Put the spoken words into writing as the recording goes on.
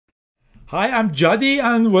Hi, I'm Jody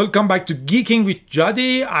and welcome back to Geeking with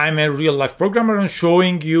Jody. I'm a real-life programmer and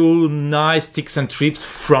showing you nice tips and tricks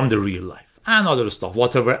from the real life and other stuff,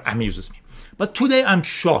 whatever amuses me. But today I'm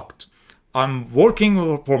shocked. I'm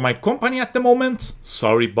working for my company at the moment.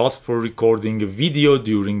 Sorry, boss, for recording a video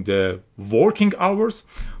during the working hours,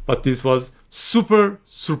 but this was super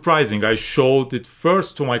surprising. I showed it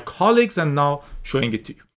first to my colleagues and now showing it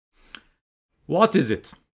to you. What is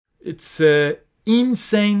it? It's an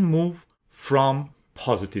insane move from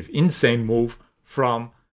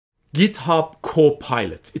GitHub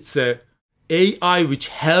CoPilot. It's a AI which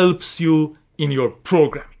helps you in your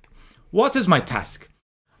programming. What is my task?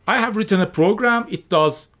 I have written a program. It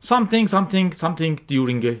does something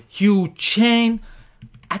during a huge chain.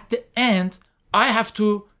 At the end, I have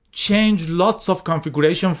to change lots of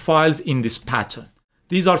configuration files in this pattern.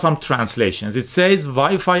 These are some translations. It says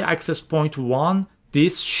Wi-Fi access point 1.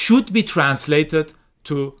 This should be translated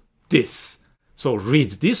to this. So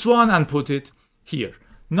read this one and put it here.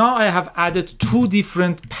 Now I have added two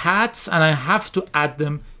different paths and I have to add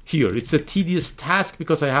them here. It's a tedious task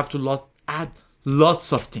because I have to add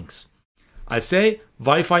lots of things. I say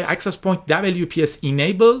Wi-Fi access point WPS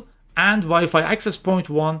enable and Wi-Fi access point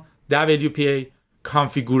 1 WPA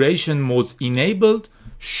configuration modes enabled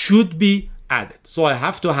should be added. So I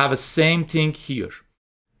have to have the same thing here.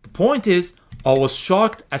 The point is, I was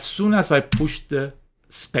shocked as soon as I pushed the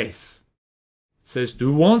space. It says, do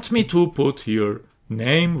you want me to put here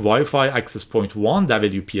name Wi-Fi access point 1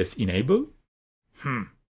 WPS enable?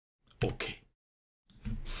 Okay.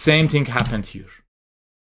 Same thing happened here.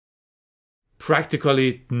 Practically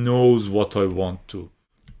it knows what I want to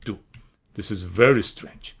do. This is very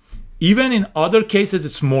strange. Even in other cases,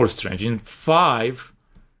 it's more strange. In 5,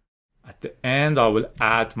 at the end, I will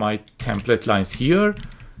add my template lines here.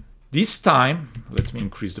 This time, let me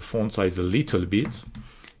increase the font size a little bit.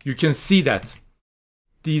 You can see that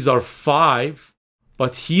these are 5,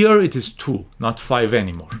 but here it is 2, not 5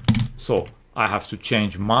 anymore. So I have to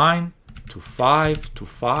change mine to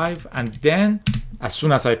 5, and then as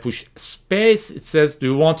soon as I push space, it says, do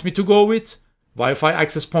you want me to go with Wi-Fi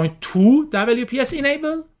access point 2 WPS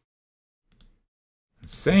enable?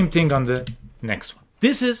 Same thing on the next one.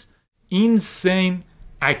 This is insane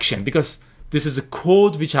action because this is a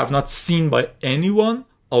code which I have not seen by anyone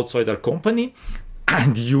outside our company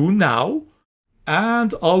and you now.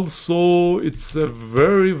 And also it's a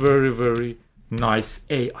very, very, very nice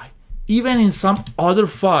AI. Even in some other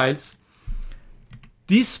files,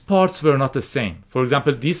 these parts were not the same. For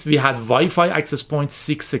example, this we had Wi-Fi access point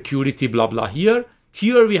 6 security blah blah here.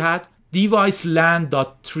 Here we had device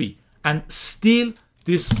LAN.3 and still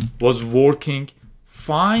this was working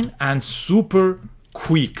fine and super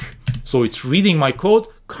quick. So it's reading my code,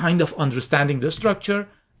 kind of understanding the structure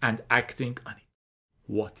and acting on it.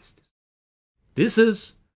 What is this? This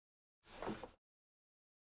is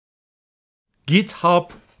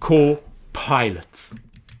GitHub CoPilot.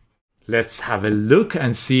 Let's have a look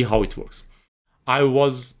and see how it works. I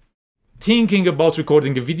was thinking about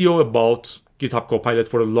recording a video about GitHub CoPilot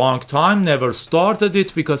for a long time, never started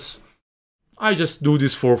it because I just do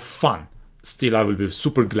this for fun. Still, I will be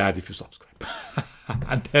super glad if you subscribe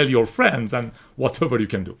and tell your friends and whatever you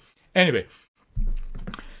can do. Anyway,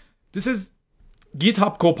 this is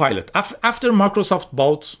GitHub CoPilot. After Microsoft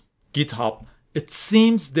bought GitHub, it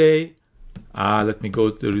seems they... let me go,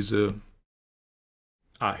 there is a...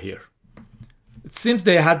 here. It seems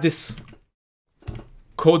they had this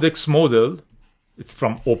codex model. It's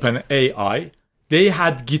from OpenAI. They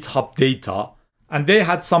had GitHub data and they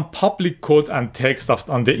had some public code and text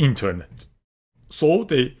on the internet. So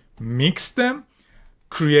they mixed them,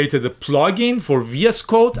 created a plugin for VS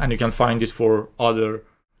Code, and you can find it for other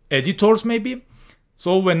editors maybe.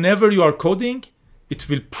 So whenever you are coding, it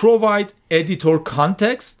will provide editor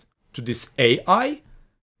context to this AI.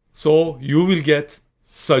 So you will get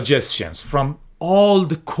suggestions from all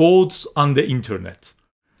the codes on the internet.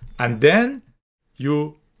 And then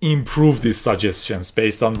you improve these suggestions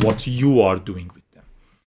based on what you are doing with them.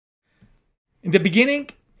 In the beginning,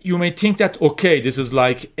 you may think that, okay, this is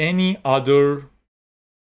like any other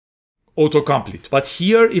autocomplete. But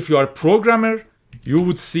here, if you are a programmer, you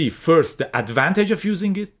would see first the advantage of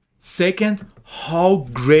using it. Second, how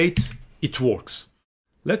great it works.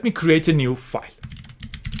 Let me create a new file.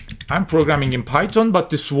 I'm programming in Python,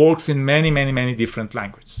 but this works in many different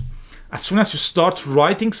languages. As soon as you start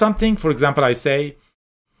writing something, for example, I say,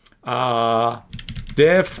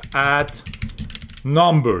 def add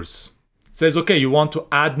numbers. It says, okay, you want to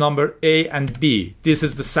add number A and B. This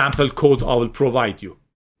is the sample code I will provide you.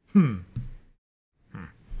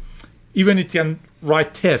 Even it can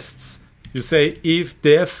write tests. You say if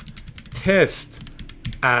def test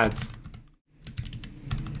add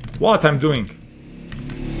what I'm doing.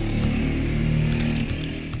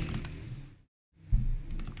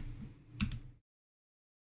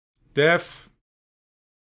 Def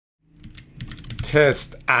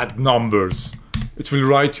test add numbers. It will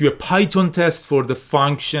write you a Python test for the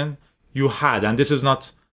function you had, and this is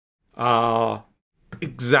not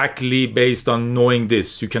exactly based on knowing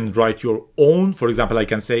this. You can write your own. For example, I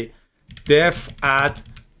can say def add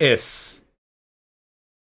s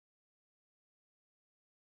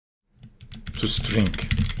to string.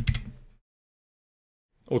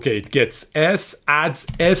 Okay, it gets s, adds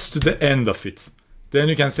s to the end of it. Then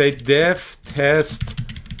you can say def test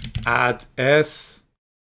add s.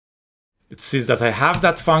 It sees that I have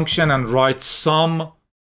that function and writes some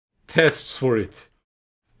tests for it.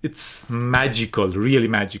 It's magical, really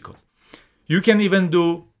magical. You can even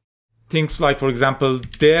do things like, for example,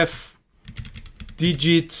 def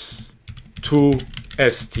digits to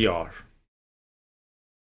str.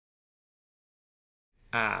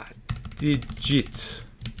 Digit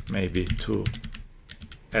maybe to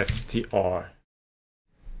str.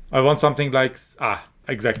 I want something like,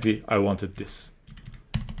 exactly, I wanted this.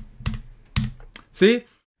 See,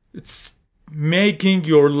 it's making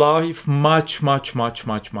your life much, much, much,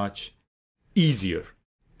 much, much easier.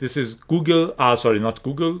 This is Google, sorry, not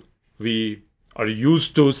Google. We are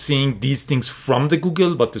used to seeing these things from the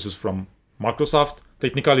Google, but this is from Microsoft.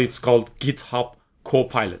 Technically, it's called GitHub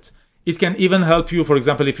CoPilot. It can even help you, for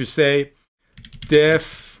example, if you say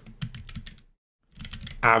def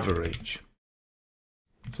average.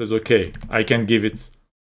 It says, okay, I can give it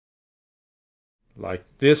like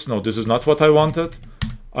this. No, this is not what I wanted.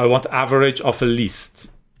 I want average of a list.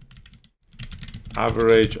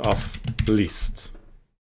 Average of list.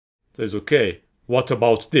 It says, okay, what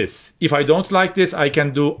about this? If I don't like this, I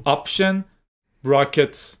can do option,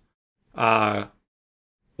 bracket,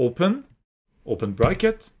 open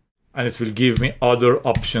bracket, and it will give me other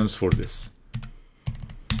options for this.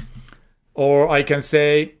 Or I can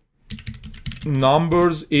say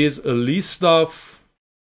numbers is a list of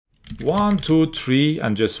 1, 2, 3,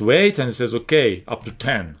 and just wait, and it says, okay, up to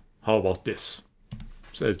 10. How about this?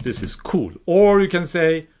 It says this is cool. Or you can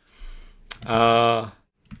say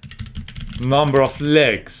number of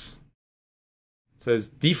legs. It says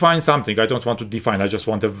define something. I don't want to define, I just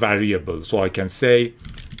want a variable. So I can say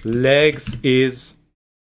legs is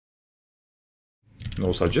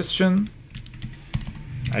no suggestion.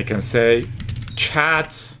 I can say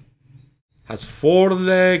cat has 4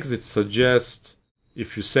 legs. It suggests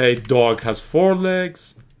if you say dog has 4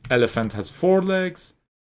 legs, elephant has 4 legs,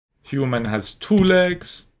 human has 2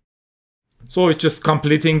 legs. So it's just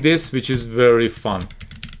completing this, which is very fun.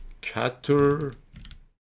 Catter.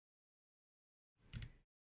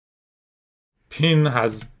 Pin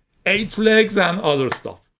has 8 legs and other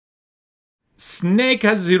stuff. Snake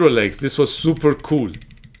has 0 legs. This was super cool.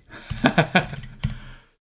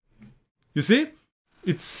 You see?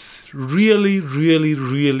 It's really, really,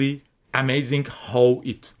 really amazing how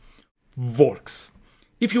it works.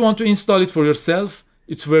 If you want to install it for yourself,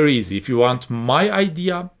 it's very easy. If you want my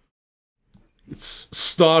idea,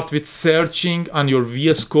 start with searching on your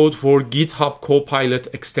VS Code for GitHub CoPilot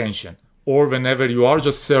extension. Or whenever you are,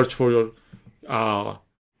 just search for your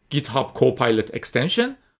GitHub CoPilot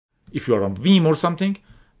extension. If you are on Vim or something.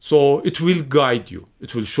 So it will guide you.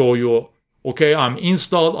 It will show you, okay, I'm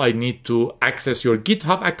installed. I need to access your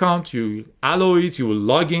GitHub account. You allow it, you will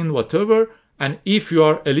log in, whatever. And if you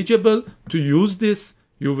are eligible to use this,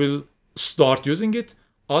 you will start using it.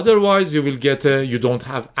 Otherwise, you will get you don't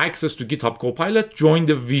have access to GitHub CoPilot. Join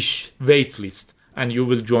the wish waitlist. And you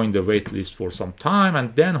will join the waitlist for some time.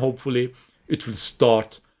 And then hopefully it will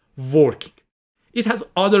start working. It has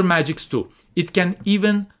other magics too. It can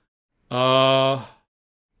even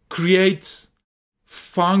create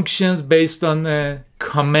functions based on a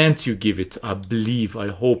comment you give it, I believe. I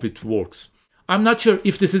hope it works. I'm not sure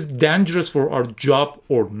if this is dangerous for our job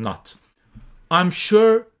or not. I'm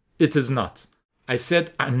sure it is not. I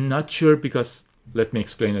said I'm not sure because let me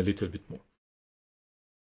explain a little bit more.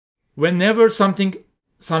 Whenever some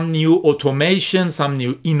new automation, some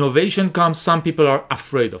new innovation comes, some people are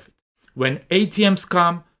afraid of it. When ATMs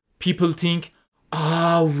come, people think,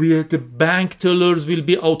 the bank tellers will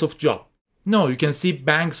be out of job. No, you can see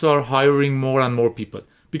banks are hiring more and more people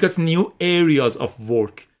because new areas of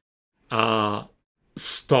work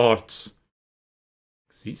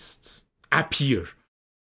appear.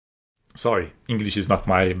 Sorry, English is not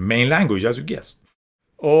my main language, as you guessed.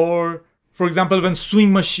 Or, for example, when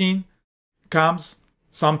sewing machine comes,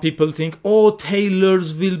 some people think,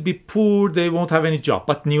 tailors will be poor, they won't have any job.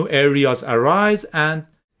 But new areas arise and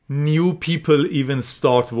new people even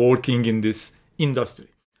start working in this industry.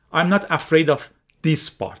 I'm not afraid of this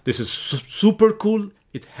part. This is super cool.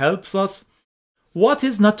 It helps us. What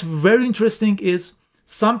is not very interesting is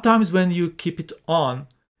sometimes when you keep it on,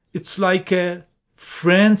 it's like a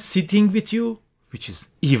friend sitting with you, which is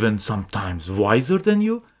even sometimes wiser than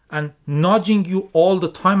you, and nudging you all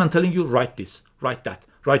the time and telling you, write this, write that,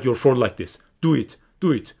 write your form like this, do it,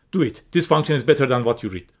 do it, do it. This function is better than what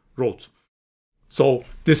you wrote. So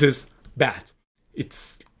this is bad.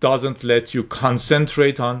 It doesn't let you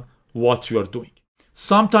concentrate on what you are doing.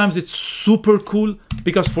 Sometimes it's super cool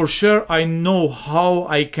because for sure I know how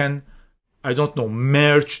I can, I don't know,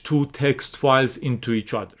 merge two text files into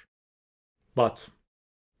each other. But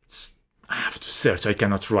I have to search. I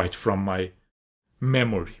cannot write from my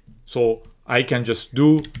memory. So I can just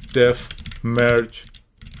do def merge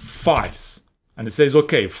files. And it says,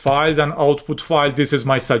 okay, files and output file, this is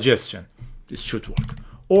my suggestion. This should work.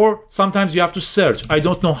 Or sometimes you have to search. I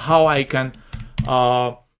don't know how I can,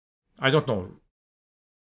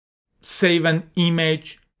 save an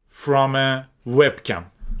image from a webcam.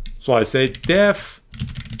 So I say def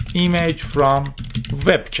image from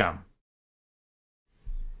webcam.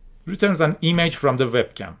 Returns an image from the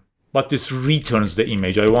webcam. But this returns the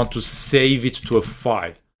image. I want to save it to a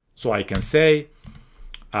file. So I can say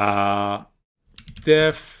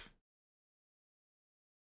def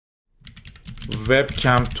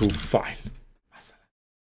webcam to file.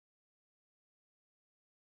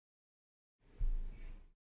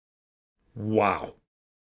 Wow.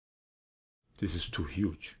 This is too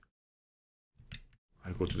huge.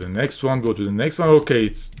 I go to the next one, go to the next one. Okay,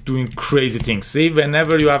 it's doing crazy things. See,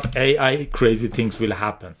 whenever you have AI, crazy things will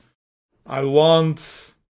happen. I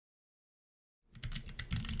want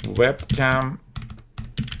webcam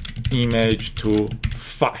image to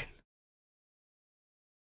file.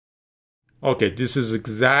 Okay, this is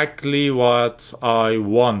exactly what I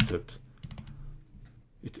wanted.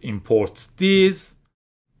 It imports this,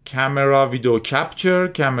 camera video capture,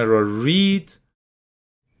 camera read,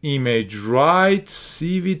 image write,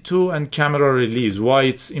 CV2, and camera release. Why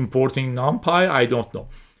it's importing NumPy, I don't know.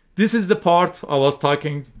 This is the part I was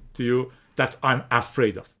talking to you that I'm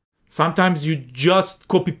afraid of. Sometimes you just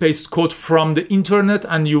copy paste code from the internet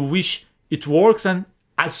and you wish it works, and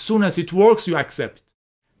as soon as it works, you accept it.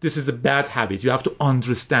 This is a bad habit. You have to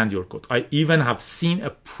understand your code. I even have seen a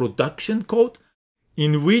production code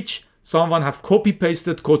in which someone have copy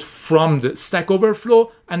pasted code from the Stack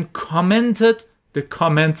Overflow and commented the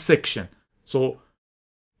comment section. So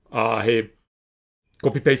he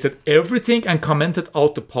copy pasted everything and commented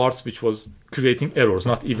out the parts which was creating errors,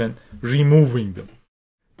 not even removing them.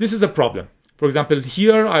 This is a problem. For example,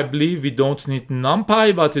 here I believe we don't need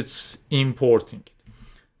NumPy, but it's importing it.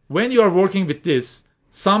 When you are working with this,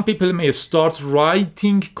 some people may start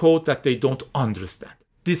writing code that they don't understand.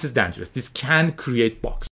 This is dangerous. This can create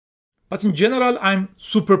bugs. But in general, I'm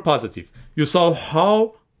super positive. You saw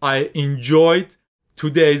how I enjoyed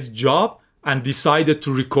today's job and decided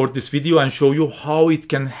to record this video and show you how it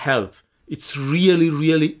can help. It's really,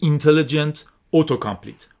 really intelligent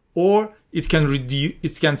autocomplete. Or it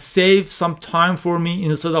can save some time for me.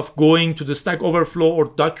 Instead of going to the Stack Overflow or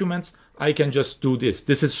documents, I can just do this.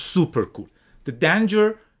 This is super cool. The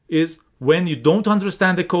danger is when you don't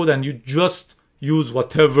understand the code and you just use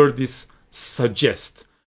whatever this suggests.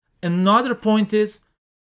 Another point is,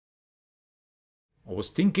 I was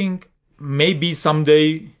thinking maybe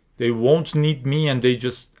someday they won't need me and they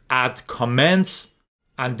just add comments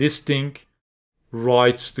and this thing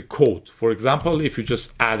writes the code. For example, if you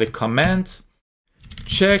just add a comment,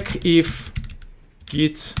 check if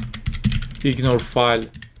git ignore file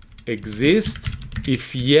exists.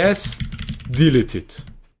 If yes, delete it. It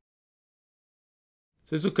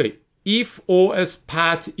says, okay, if OS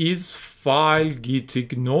path is file git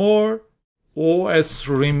ignore, OS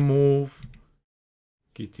remove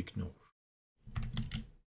git ignore.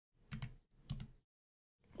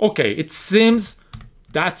 Okay, it seems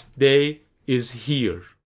that day is here.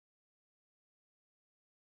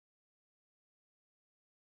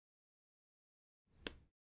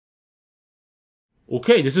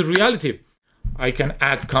 Okay, this is reality. I can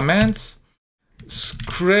add comments,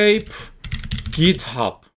 scrape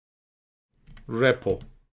GitHub repo. It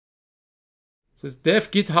says def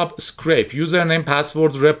GitHub scrape, username,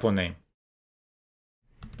 password, repo name.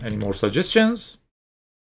 Any more suggestions?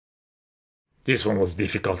 This one was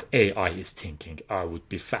difficult. AI is thinking I would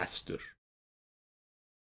be faster.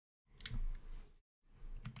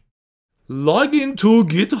 Log into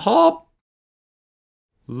GitHub.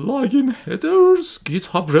 Login headers,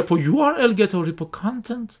 GitHub repo URL, get a repo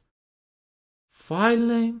content, file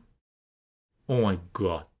name. Oh my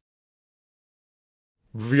god.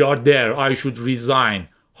 we are there. I should resign.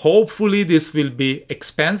 Hopefully this will be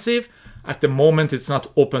expensive. At the moment, it's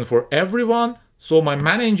not open for everyone. So my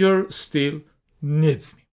manager still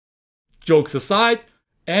needs me. Jokes aside,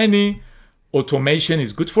 any automation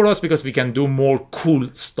is good for us because we can do more cool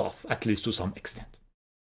stuff, at least to some extent.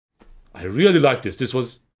 I really like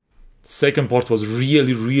this. Second part was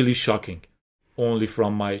really, really shocking. Only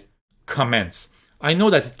from my comments. I know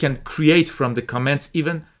that it can create from the comments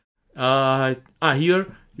even here.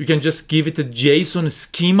 You can just give it a JSON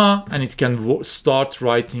schema and it can start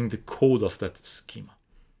writing the code of that schema.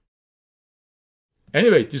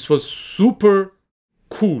 Anyway, this was super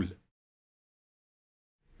cool.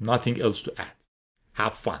 Nothing else to add.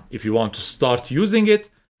 Have fun. If you want to start using it,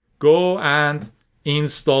 go and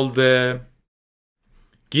install the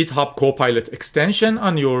GitHub CoPilot extension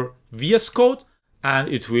on your VS Code, and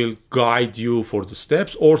it will guide you for the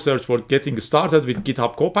steps, or search for getting started with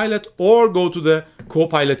GitHub CoPilot, or go to the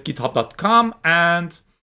copilotgithub.com and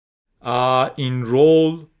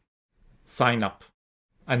enroll, sign up,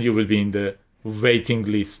 and you will be in the waiting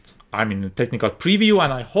list. I'm in the technical preview,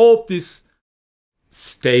 and I hope this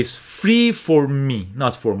stays free for me,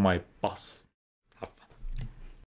 not for my boss.